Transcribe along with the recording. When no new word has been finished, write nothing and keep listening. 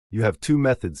You have two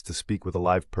methods to speak with a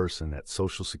live person at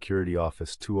Social Security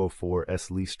Office 204 S.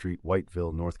 Lee Street,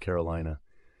 Whiteville, North Carolina,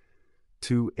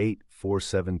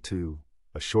 28472,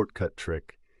 a shortcut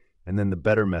trick, and then the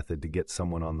better method to get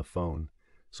someone on the phone.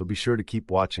 So be sure to keep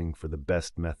watching for the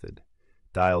best method.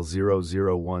 Dial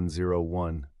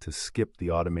 00101 to skip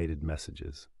the automated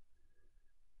messages.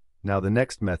 Now, the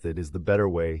next method is the better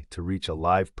way to reach a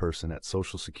live person at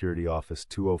Social Security Office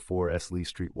 204 S. Lee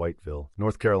Street, Whiteville,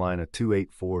 North Carolina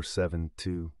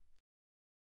 28472.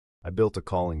 I built a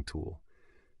calling tool.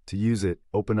 To use it,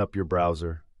 open up your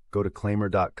browser, go to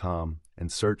claimer.com,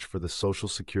 and search for the Social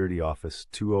Security Office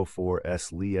 204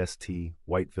 S. Lee St.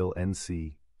 Whiteville,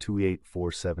 NC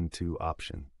 28472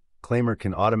 option. Claimer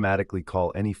can automatically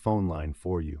call any phone line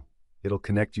for you. It'll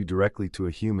connect you directly to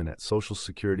a human at Social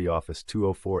Security Office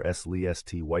 204 S. Lee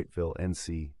St. Whiteville,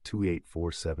 NC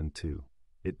 28472.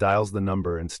 It dials the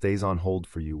number and stays on hold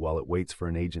for you while it waits for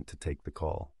an agent to take the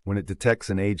call. When it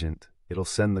detects an agent, it'll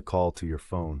send the call to your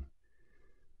phone.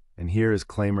 And here is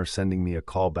Claimer sending me a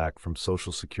call back from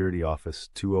Social Security Office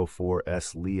 204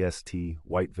 S. Lee St.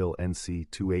 Whiteville, NC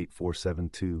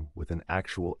 28472 with an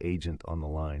actual agent on the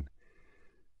line.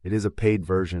 It is a paid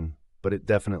version, but it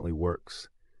definitely works.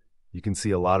 You can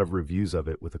see a lot of reviews of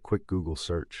it with a quick Google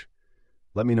search.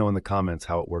 Let me know in the comments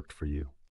how it worked for you.